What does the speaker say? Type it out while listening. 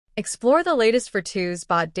Explore the latest Vertus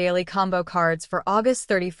Bot daily combo cards for August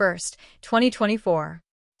 31st, 2024.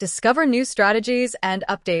 Discover new strategies and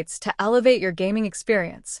updates to elevate your gaming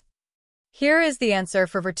experience. Here is the answer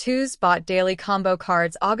for Vertus Bot daily combo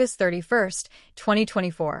cards August 31st,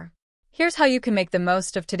 2024. Here's how you can make the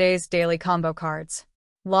most of today's daily combo cards.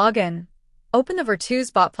 Log in. Open the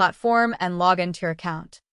Vertus Bot platform and log into your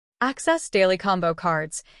account. Access daily combo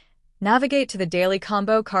cards. Navigate to the daily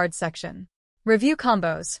combo cards section. Review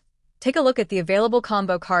combos. Take a look at the available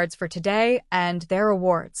combo cards for today and their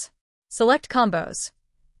rewards. Select combos.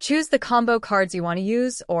 Choose the combo cards you want to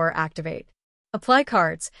use or activate. Apply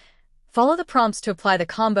cards. Follow the prompts to apply the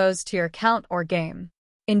combos to your account or game.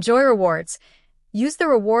 Enjoy rewards. Use the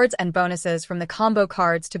rewards and bonuses from the combo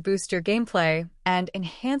cards to boost your gameplay and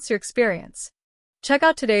enhance your experience. Check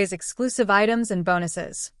out today's exclusive items and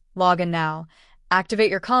bonuses. Log in now, activate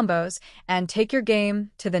your combos, and take your game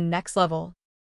to the next level.